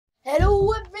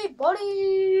Hello everybody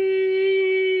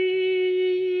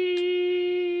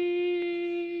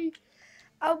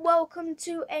and welcome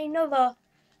to another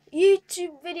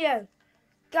YouTube video.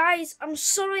 Guys, I'm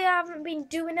sorry I haven't been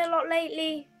doing a lot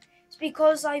lately. It's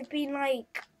because I've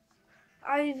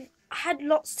had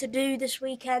lots to do this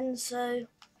weekend, so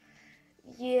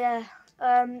yeah,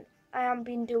 I haven't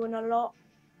been doing a lot.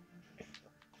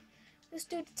 Let's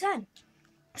do the 10.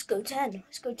 Let's go 10.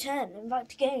 Let's go 10. Invite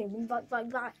to game. Invite.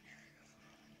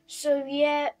 So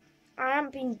yeah, I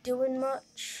haven't been doing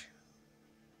much.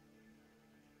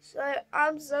 So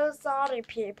I'm so sorry,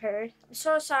 people. I'm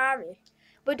so sorry.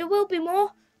 But there will be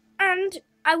more, and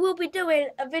I will be doing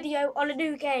a video on a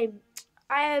new game.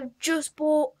 I have just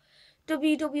bought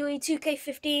WWE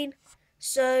 2K15.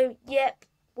 So yep,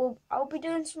 I'll be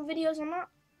doing some videos on that.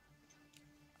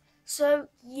 So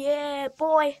yeah,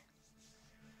 boy.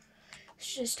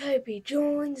 Let's just hope he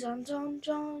joins. Anton,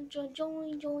 join, Anton,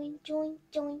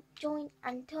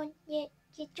 yeah,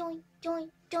 join,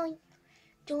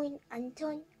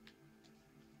 Anton.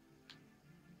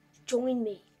 Join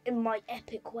me in my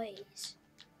epic ways.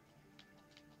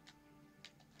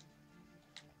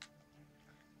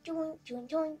 Join.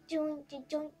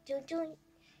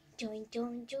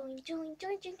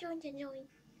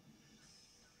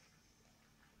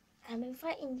 I'm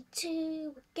inviting you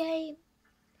to a game.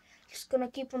 Just gonna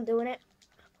keep on doing it.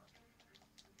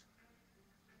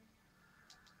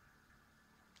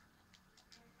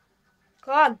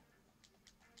 Come on.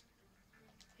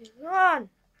 Come on.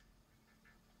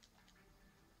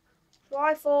 So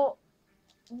I thought,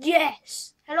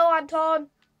 yes. Hello, Anton.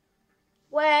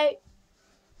 Wait.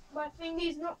 My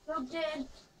thingy's not plugged in.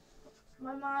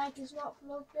 My mic is not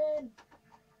plugged in.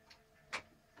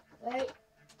 Wait.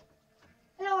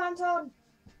 Hello, Anton.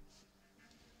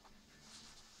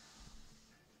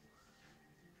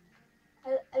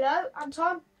 Hello,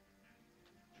 Anton.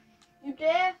 You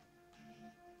there?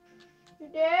 You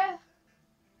there?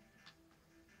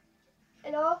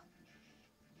 Hello?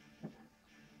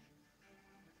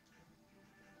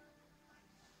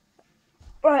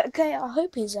 Right, okay, I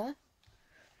hope he's there.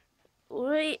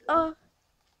 Hello,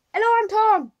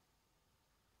 Anton!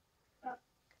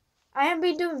 I haven't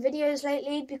been doing videos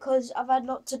lately because I've had a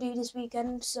lot to do this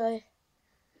weekend, so...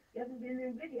 You haven't been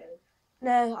doing videos?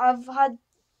 No, I've had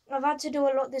to do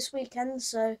a lot this weekend,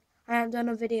 so I haven't done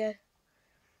a video.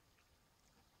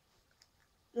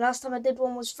 Last time I did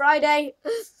one was Friday.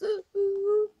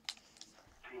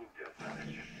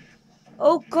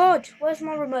 Oh God, where's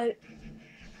my remote?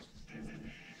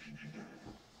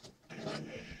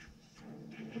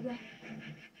 Okay.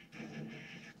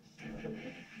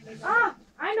 Ah,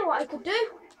 I know what I could do.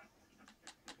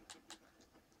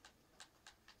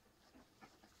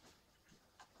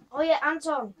 Oh yeah,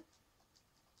 Anton.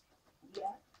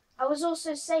 Yeah. I was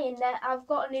also saying that I've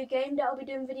got a new game that I'll be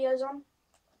doing videos on.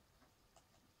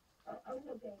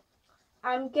 Okay.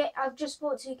 I've just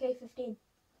bought 2K15.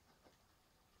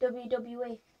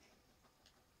 WWE.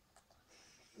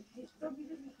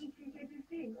 WWE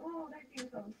 2K15. Oh, that game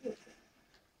sounds good.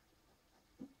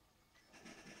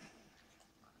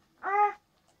 Ah.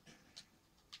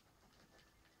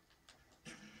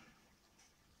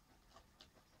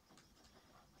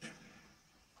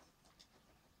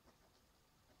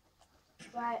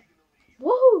 Right.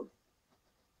 Woohoo!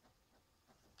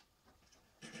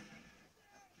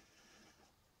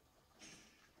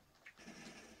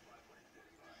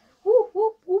 Whoop,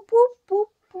 whoop, whoop, whoop,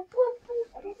 whoop, whoop, whoop,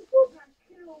 whoop,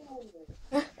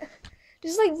 whoop.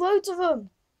 There's like loads of them.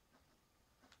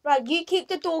 Right, you keep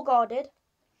the door guarded.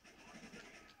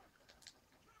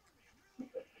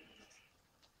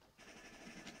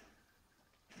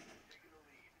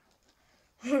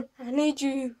 I need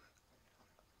you.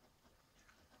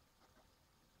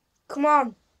 Come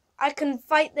on. I can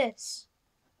fight this.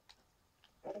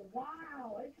 Oh,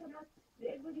 wow.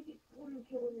 Everybody keeps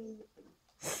killing me.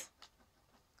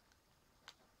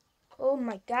 Oh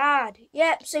my God.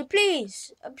 Yep, so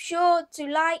please, I'm sure to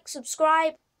like,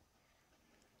 subscribe.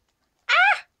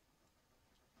 Ah!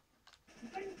 You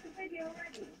finished the video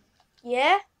already?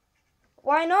 Yeah?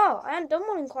 Why not? I haven't done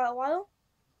one in quite a while.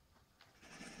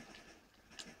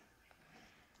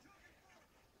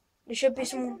 There should be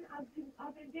some...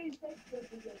 I've been doing Facebook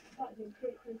videos, starting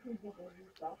clips and videos and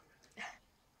stuff.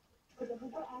 Because I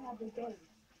forgot I had the game.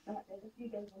 There's a few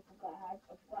games I forgot I had.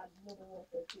 I forgot Modern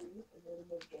Warfare 2 and then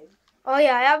another game. Oh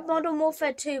yeah, I have Modern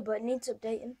Warfare 2, but it needs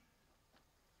updating.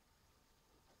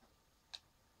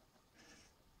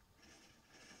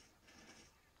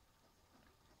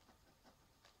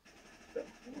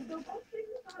 The best thing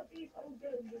about these old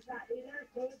games is that they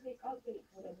don't make updates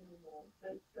for them anymore. So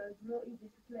it's not easy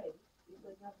to play.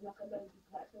 when you have like a load of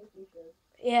like PlayStation.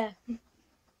 Yeah.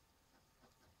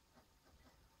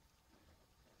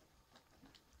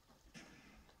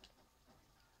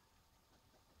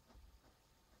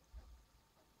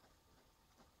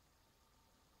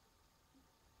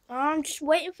 I'm just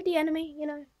waiting for the enemy, you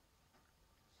know.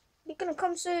 You're gonna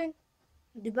come soon.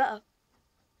 Do better.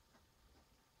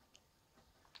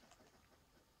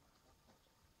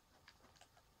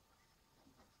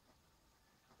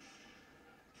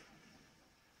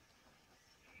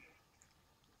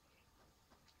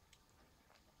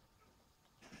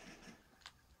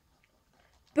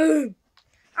 Boom!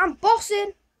 I'm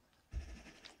bossing!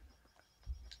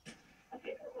 I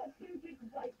think I've got 2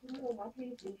 gigabytes more on my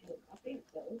PlayStation. I think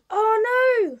so. Oh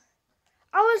no!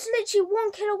 I was literally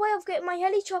 1 kill away of getting my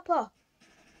heli chopper.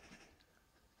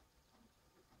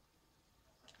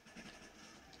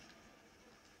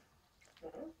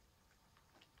 No?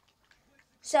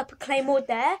 Set up a claymore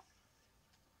there.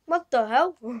 What the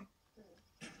hell? Freaking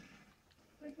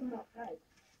outside.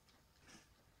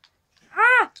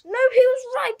 Ah! No, he was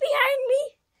right behind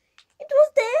me! It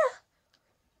was there!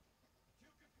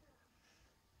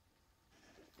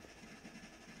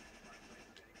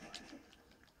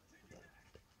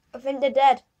 I think they're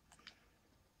dead.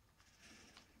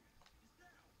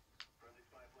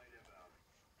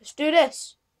 Let's do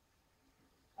this.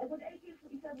 I got the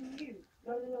AK-47U.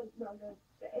 No.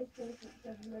 The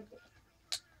AK-47 Red.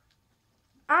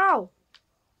 Ow!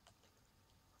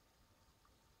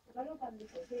 I don't find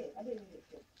this here. I didn't use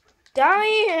it.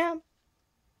 Damn!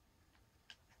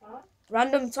 Huh?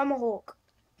 Random tomahawk.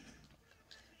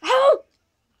 Help!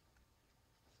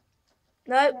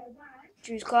 Nope.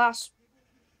 Choose class.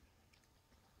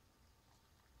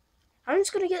 I'm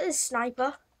just gonna get this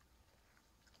sniper.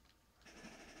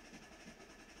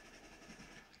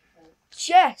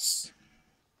 Yes!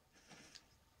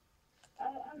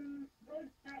 I'm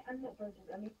not broken.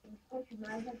 I mean, unfortunately,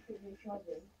 my headset is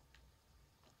charging.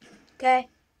 Okay.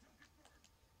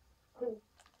 Cool.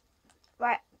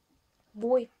 Right.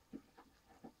 Boy.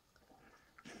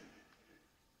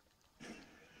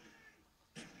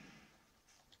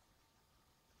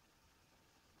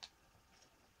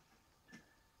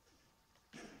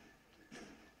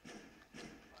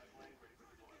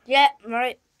 Yeah,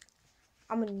 right.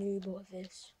 I'm a noob at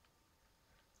this.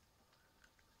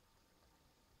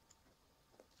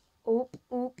 Oop,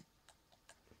 oop.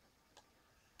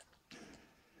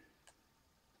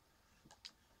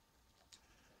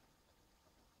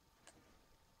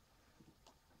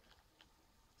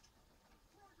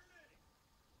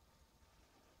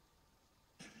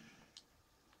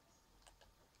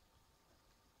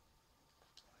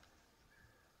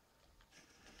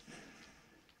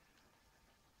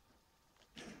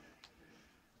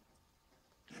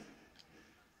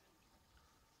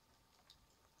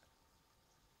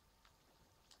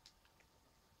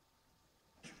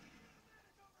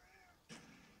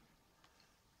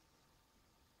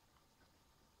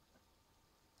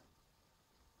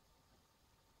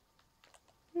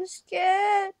 I'm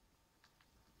scared.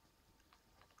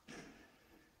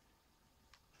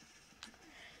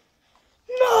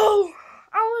 No!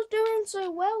 I was doing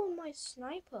so well with my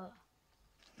sniper.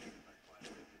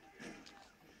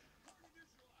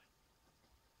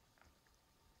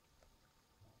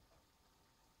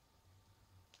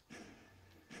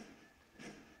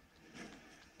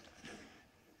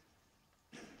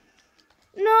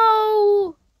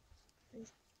 No!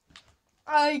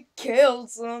 I killed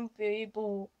some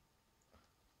people.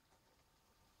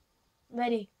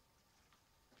 Ready.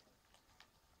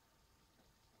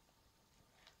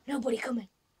 Nobody coming.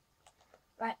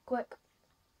 Right, quick.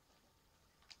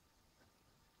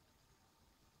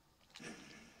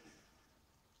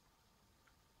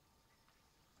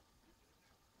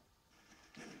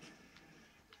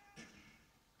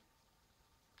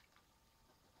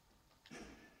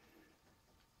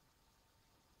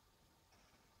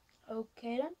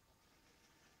 Okay then.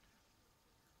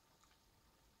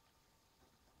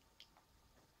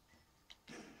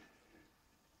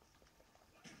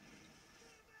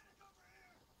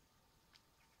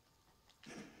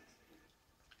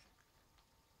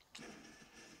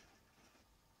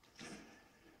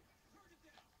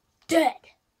 Dead.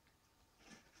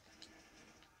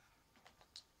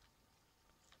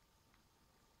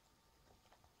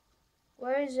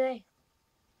 Where is he?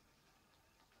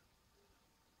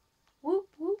 Whoop,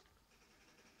 whoop.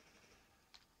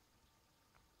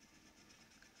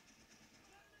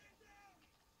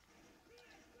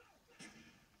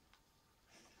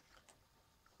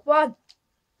 Come on.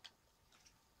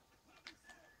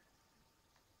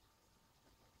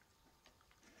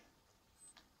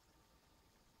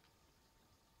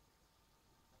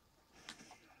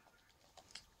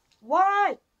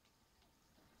 Why?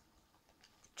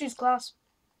 Choose class.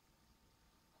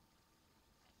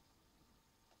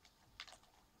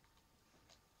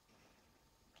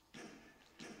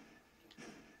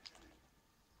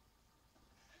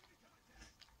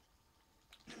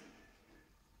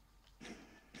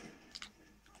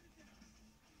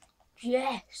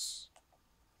 Yes.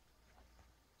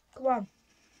 Come on.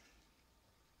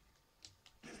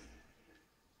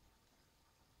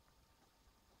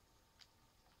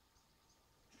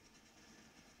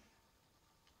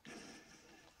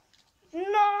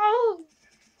 No.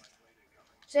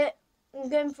 Sit. I'm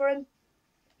going for him.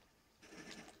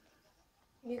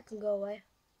 You can go away.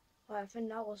 Right, I think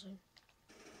that was him.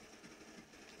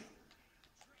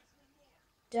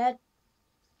 Dead.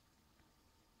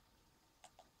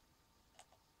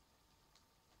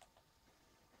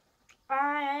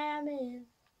 I am in.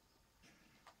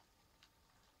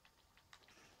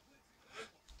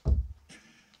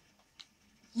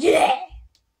 Yeah!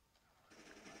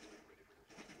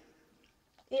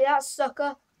 Eat that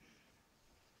sucker.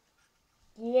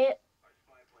 Yeah.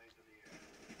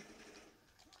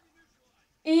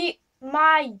 Eat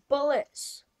my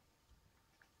bullets.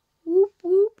 Whoop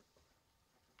whoop.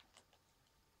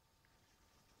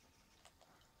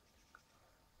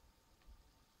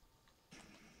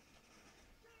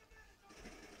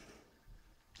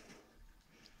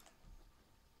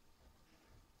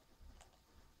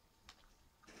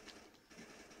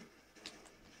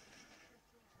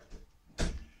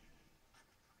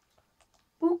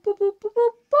 Boop boop boop boop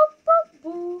boop boop boop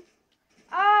boop.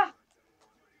 Ah!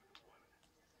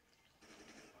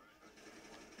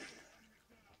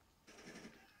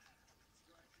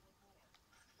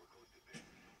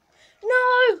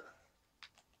 No!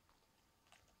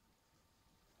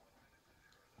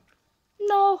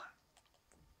 No!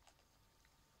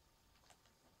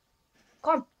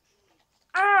 Come.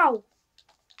 Ow!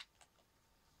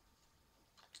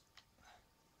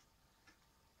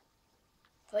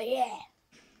 But yeah.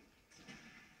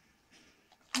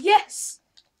 Yes!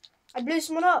 I blew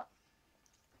someone up.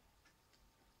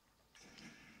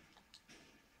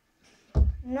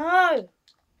 No!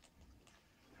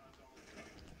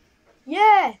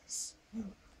 Yes!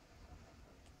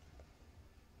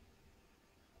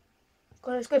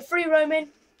 God, let's go free roaming.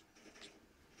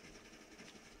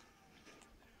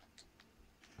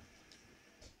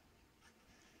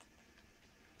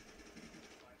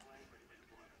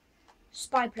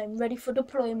 Spy plane ready for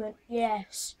deployment.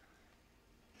 Yes.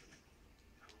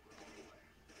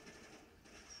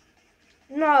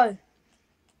 No.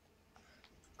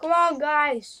 Come on,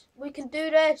 guys. We can do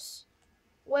this.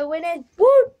 We're winning.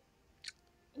 Woo!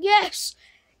 Yes.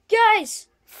 Guys,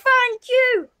 thank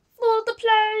you for the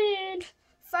playing.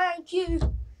 Thank you.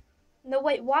 No,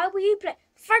 wait, why were you playing?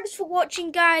 Thanks for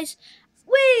watching, guys.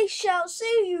 We shall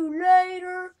see you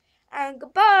later. And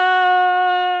goodbye.